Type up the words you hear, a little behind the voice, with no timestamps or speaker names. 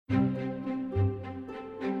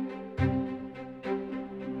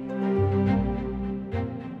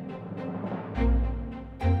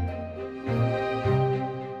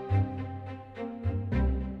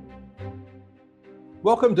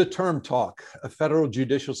Welcome to Term Talk, a Federal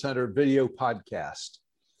Judicial Center video podcast.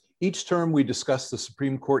 Each term, we discuss the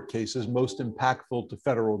Supreme Court cases most impactful to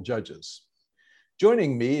federal judges.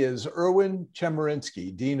 Joining me is Erwin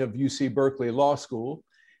Chemerinsky, Dean of UC Berkeley Law School,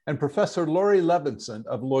 and Professor Laurie Levenson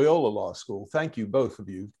of Loyola Law School. Thank you, both of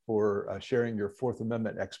you, for sharing your Fourth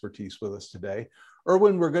Amendment expertise with us today.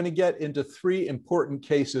 Erwin, we're going to get into three important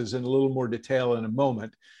cases in a little more detail in a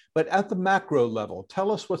moment. But at the macro level,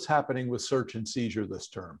 tell us what's happening with search and seizure this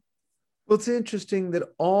term. Well, it's interesting that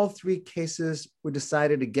all three cases were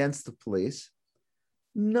decided against the police.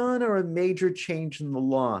 None are a major change in the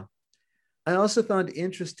law. I also found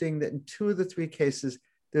interesting that in two of the three cases,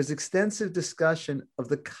 there's extensive discussion of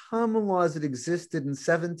the common laws that existed in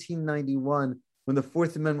 1791 when the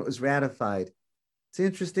Fourth Amendment was ratified. It's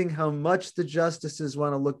interesting how much the justices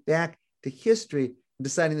want to look back to history in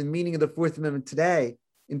deciding the meaning of the Fourth Amendment today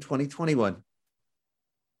in 2021.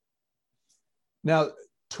 Now,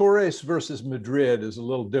 Torres versus Madrid is a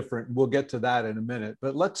little different. We'll get to that in a minute,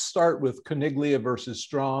 but let's start with Caniglia versus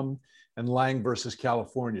Strom and Lange versus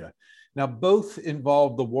California. Now, both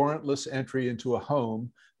involve the warrantless entry into a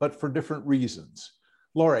home, but for different reasons.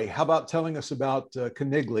 Laurie, how about telling us about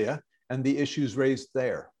Caniglia and the issues raised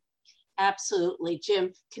there? Absolutely,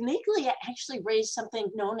 Jim. Caniglia actually raised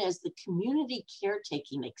something known as the community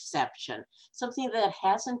caretaking exception, something that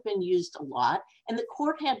hasn't been used a lot, and the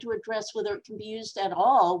court had to address whether it can be used at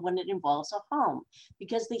all when it involves a home,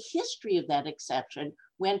 because the history of that exception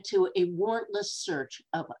went to a warrantless search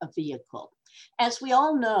of a vehicle. As we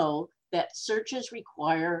all know, that searches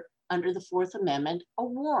require, under the Fourth Amendment, a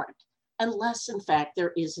warrant, unless in fact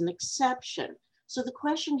there is an exception. So the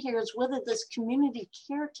question here is whether this community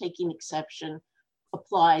caretaking exception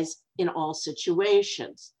applies in all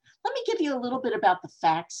situations. Let me give you a little bit about the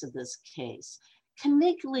facts of this case.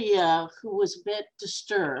 Caniglia, who was a bit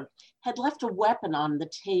disturbed, had left a weapon on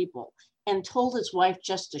the table and told his wife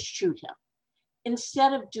just to shoot him.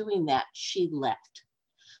 Instead of doing that, she left.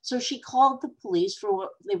 So she called the police for what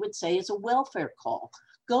they would say is a welfare call.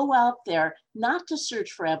 Go out there, not to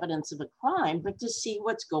search for evidence of a crime, but to see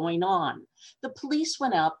what's going on. The police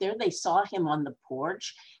went out there, they saw him on the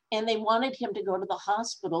porch, and they wanted him to go to the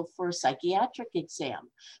hospital for a psychiatric exam.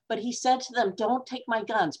 But he said to them, "Don't take my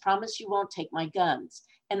guns, promise you won't take my guns."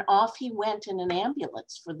 And off he went in an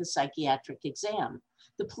ambulance for the psychiatric exam.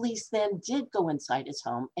 The police then did go inside his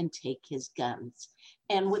home and take his guns,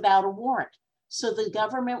 and without a warrant. So the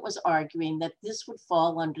government was arguing that this would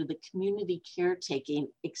fall under the community caretaking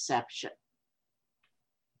exception.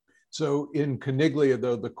 So in Caniglia,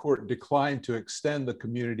 though, the court declined to extend the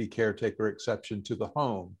community caretaker exception to the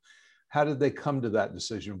home. How did they come to that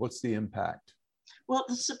decision? What's the impact? Well,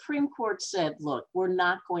 the Supreme Court said, look, we're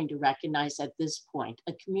not going to recognize at this point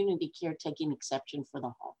a community caretaking exception for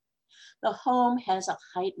the home. The home has a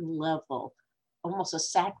heightened level, almost a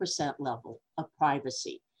sacrosanct level of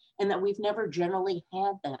privacy, and that we've never generally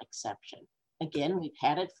had that exception. Again, we've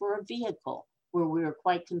had it for a vehicle where we were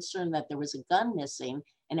quite concerned that there was a gun missing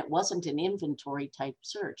and it wasn't an inventory type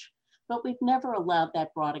search, but we've never allowed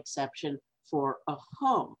that broad exception for a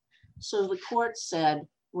home. So the court said,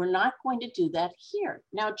 we're not going to do that here.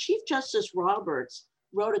 Now, Chief Justice Roberts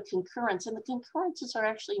wrote a concurrence, and the concurrences are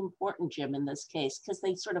actually important, Jim, in this case, because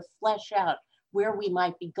they sort of flesh out where we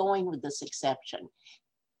might be going with this exception.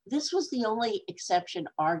 This was the only exception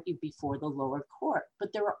argued before the lower court,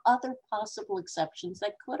 but there are other possible exceptions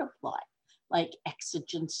that could apply, like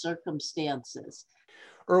exigent circumstances.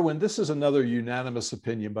 Erwin, this is another unanimous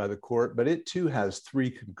opinion by the court, but it too has three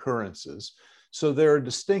concurrences. So there are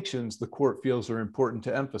distinctions the court feels are important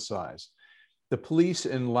to emphasize. The police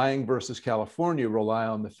in Lange versus California rely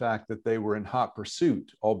on the fact that they were in hot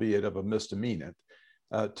pursuit, albeit of a misdemeanor,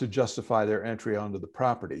 to justify their entry onto the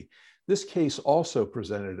property. This case also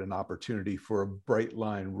presented an opportunity for a bright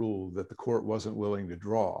line rule that the court wasn't willing to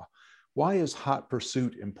draw. Why is hot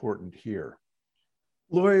pursuit important here?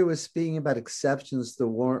 Laurie was speaking about exceptions to the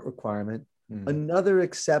warrant requirement. Another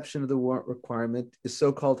exception to the warrant requirement is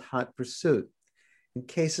so-called hot pursuit. In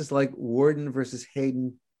cases like Warden versus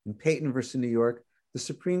Hayden and Payton versus New York, the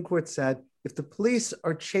Supreme Court said, if the police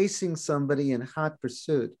are chasing somebody in hot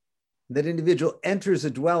pursuit, that individual enters a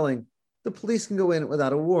dwelling, the police can go in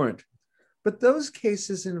without a warrant. But those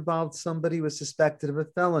cases involved somebody who was suspected of a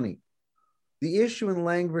felony. The issue in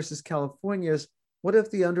Lange versus California is, what if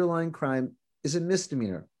the underlying crime is a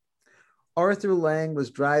misdemeanor? Arthur Lange was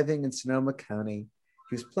driving in Sonoma County.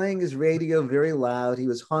 He was playing his radio very loud. He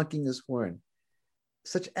was honking his horn.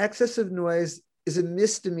 Such excessive noise is a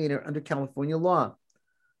misdemeanor under California law.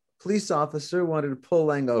 A police officer wanted to pull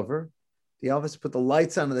Lange over. The officer put the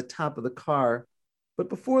lights on at the top of the car. But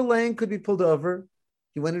before Lange could be pulled over,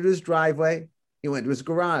 He went into his driveway. He went to his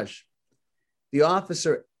garage. The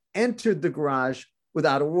officer entered the garage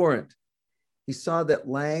without a warrant. He saw that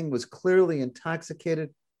Lange was clearly intoxicated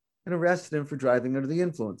and arrested him for driving under the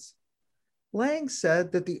influence. Lange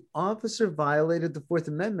said that the officer violated the Fourth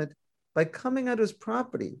Amendment by coming onto his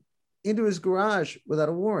property, into his garage without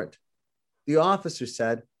a warrant. The officer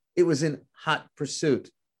said it was in hot pursuit,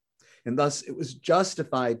 and thus it was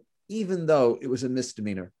justified even though it was a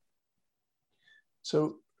misdemeanor.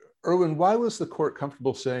 So, Erwin, why was the court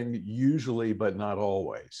comfortable saying usually but not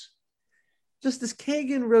always? Justice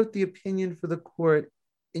Kagan wrote the opinion for the court,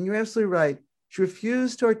 and you're absolutely right. She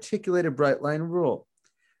refused to articulate a bright line rule.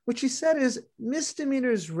 What she said is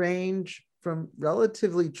misdemeanors range from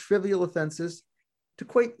relatively trivial offenses to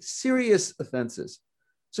quite serious offenses.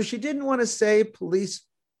 So she didn't want to say police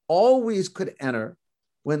always could enter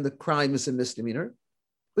when the crime is a misdemeanor,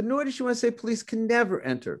 but nor did she want to say police can never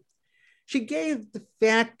enter. She gave the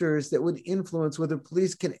factors that would influence whether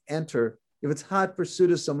police can enter if it's hot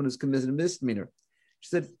pursuit of someone who's committed a misdemeanor. She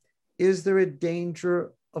said, is there a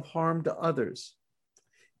danger of harm to others?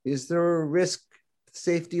 Is there a risk to the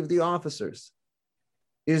safety of the officers?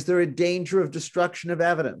 Is there a danger of destruction of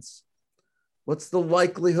evidence? What's the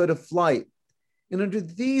likelihood of flight? And under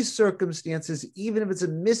these circumstances, even if it's a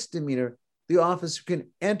misdemeanor, the officer can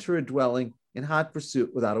enter a dwelling in hot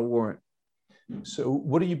pursuit without a warrant. So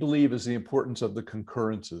what do you believe is the importance of the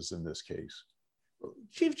concurrences in this case?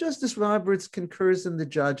 Chief Justice Roberts concurs in the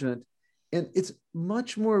judgment, and it's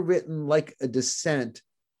much more written like a dissent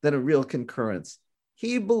than a real concurrence.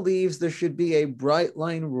 He believes there should be a bright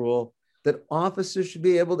line rule that officers should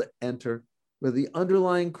be able to enter where the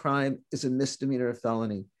underlying crime is a misdemeanor or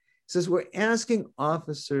felony. He says we're asking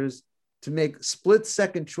officers to make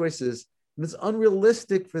split-second choices, and it's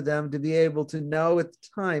unrealistic for them to be able to know at the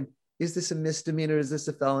time, is this a misdemeanor, is this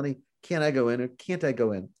a felony, can I go in or can't I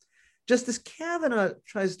go in? Justice Kavanaugh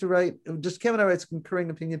writes a concurring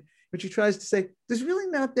opinion, which he tries to say there's really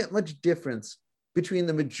not that much difference between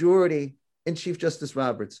the majority and Chief Justice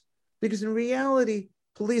Roberts, because in reality,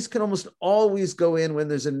 police can almost always go in when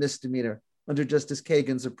there's a misdemeanor under Justice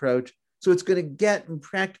Kagan's approach. So it's going to get in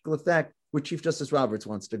practical effect where Chief Justice Roberts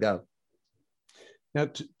wants to go. Now,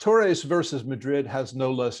 Torres versus Madrid has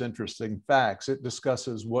no less interesting facts. It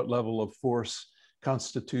discusses what level of force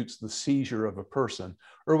constitutes the seizure of a person.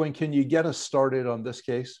 Erwin, can you get us started on this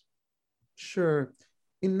case? Sure.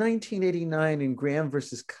 In 1989, in Graham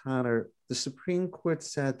versus Connor, the Supreme Court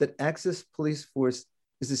said that excess police force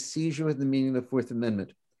is a seizure within the meaning of the Fourth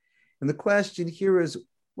Amendment. And the question here is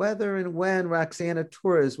whether and when Roxana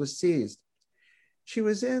Torres was seized. She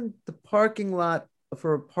was in the parking lot of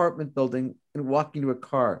her apartment building and walking to a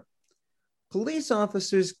car. Police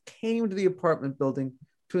officers came to the apartment building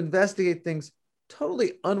to investigate things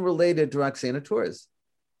totally unrelated to Roxana Torres.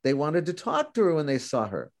 They wanted to talk to her when they saw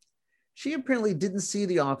her. She apparently didn't see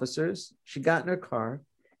the officers. She got in her car,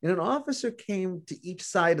 and an officer came to each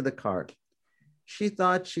side of the car. She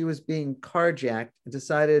thought she was being carjacked and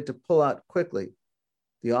decided to pull out quickly.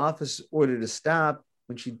 The officer ordered her to stop.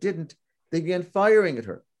 When she didn't, they began firing at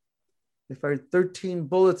her. They fired 13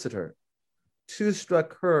 bullets at her. 2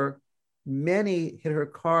 struck her. Many hit her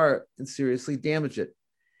car and seriously damaged it.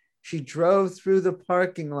 She drove through the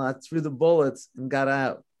parking lot, through the bullets, and got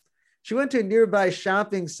out. She went to a nearby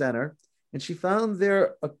shopping center, and she found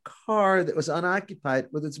there a car that was unoccupied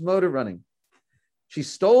with its motor running. She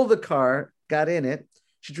stole the car, got in it.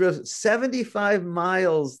 She drove 75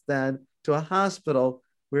 miles then to a hospital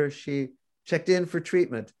where she checked in for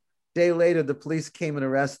treatment. A day later, the police came and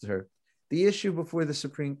arrested her. The issue before the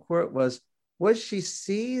Supreme Court was she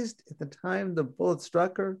seized at the time the bullet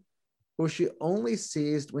struck her? Or was she only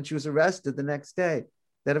seized when she was arrested the next day?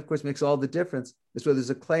 That, of course, makes all the difference as whether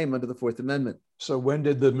there's a claim under the Fourth Amendment. So when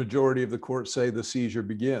did the majority of the court say the seizure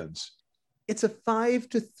begins? It's a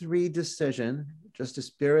 5-3 decision.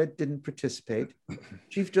 Justice Barrett didn't participate.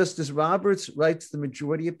 Chief Justice Roberts writes the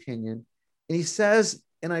majority opinion, and he says,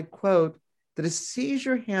 and I quote, that a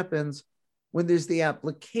seizure happens when there's the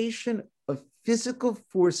application of physical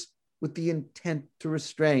force with the intent to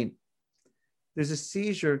restrain. There's a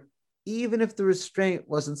seizure even if the restraint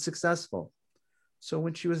wasn't successful. So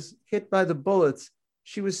when she was hit by the bullets,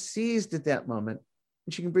 she was seized at that moment,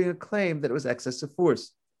 and she can bring a claim that it was excessive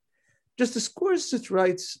force. Justice Gorsuch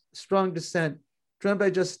writes strong dissent, drawn by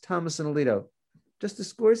Justice Thomas and Alito.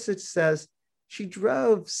 Justice Gorsuch says she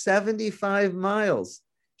drove 75 miles.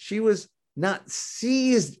 She was not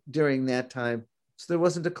seized during that time, so there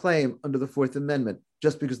wasn't a claim under the Fourth Amendment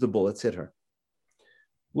just because the bullets hit her.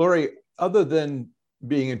 Laurie, other than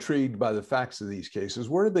being intrigued by the facts of these cases,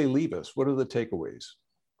 where do they leave us? What are the takeaways?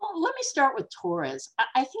 Well, Well, let me start with Torres.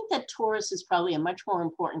 I think that Torres is probably a much more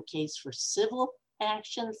important case for civil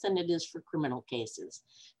actions than it is for criminal cases,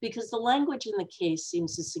 because the language in the case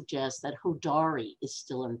seems to suggest that hodari is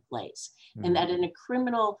still in place, and that in a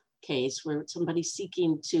criminal case where somebody's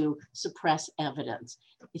seeking to suppress evidence,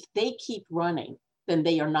 if they keep running, then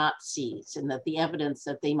they are not seized, and that the evidence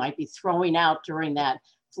that they might be throwing out during that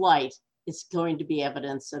flight is going to be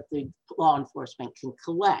evidence that the law enforcement can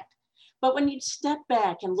collect. But when you step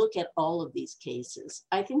back and look at all of these cases,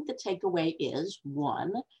 I think the takeaway is,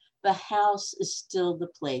 one, the house is still the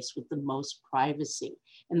place with the most privacy,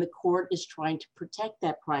 and the court is trying to protect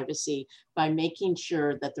that privacy by making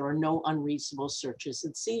sure that there are no unreasonable searches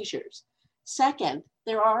and seizures. Second,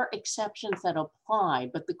 there are exceptions that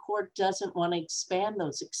apply, but the court doesn't want to expand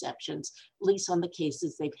those exceptions, at least on the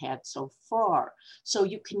cases they've had so far. So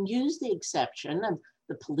you can use the exception of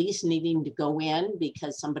the police needing to go in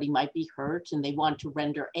because somebody might be hurt and they want to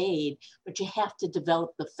render aid, but you have to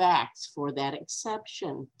develop the facts for that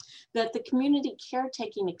exception. That the community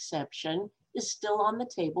caretaking exception is still on the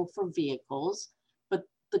table for vehicles, but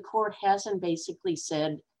the court hasn't basically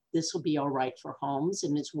said this will be all right for homes,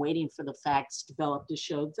 and is waiting for the facts developed to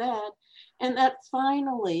show that. And that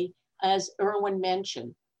finally, as Erwin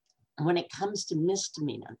mentioned, when it comes to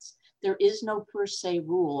misdemeanors, there is no per se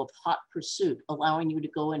rule of hot pursuit allowing you to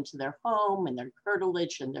go into their home and their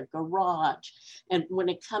curtilage and their garage. And when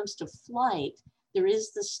it comes to flight, there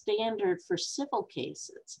is the standard for civil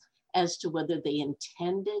cases as to whether they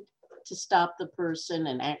intended to stop the person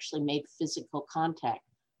and actually made physical contact.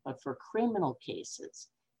 But for criminal cases,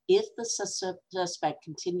 if the suspect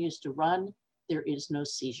continues to run, there is no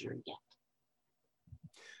seizure yet.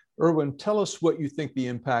 Erwin, tell us what you think the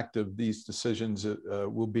impact of these decisions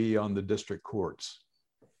will be on the district courts.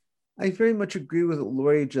 I very much agree with what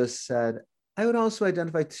Laurie just said. I would also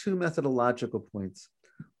identify two methodological points.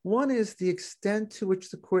 One is the extent to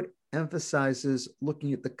which the court emphasizes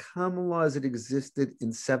looking at the common law as it existed in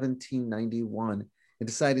 1791 and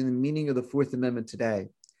deciding the meaning of the Fourth Amendment today.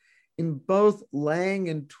 In both Lange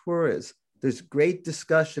and Torres, there's great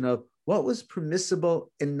discussion of what was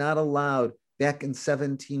permissible and not allowed back in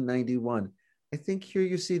 1791. I think here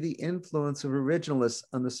you see the influence of originalists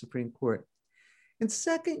on the Supreme Court. And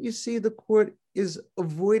second, you see the court is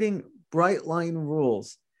avoiding bright line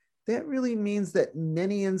rules. That really means that in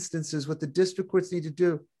many instances, what the district courts need to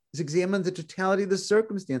do is examine the totality of the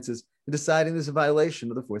circumstances in deciding there's a violation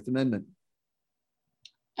of the Fourth Amendment.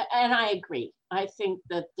 And I agree. I think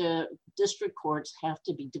that the district courts have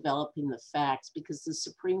to be developing the facts, because the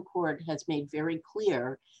Supreme Court has made very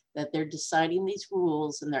clear that they're deciding these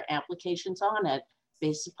rules and their applications on it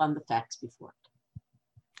based upon the facts before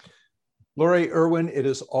it. Laurie, Erwin, it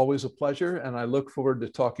is always a pleasure, and I look forward to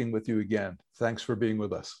talking with you again. Thanks for being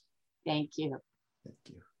with us. Thank you. Thank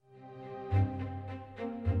you.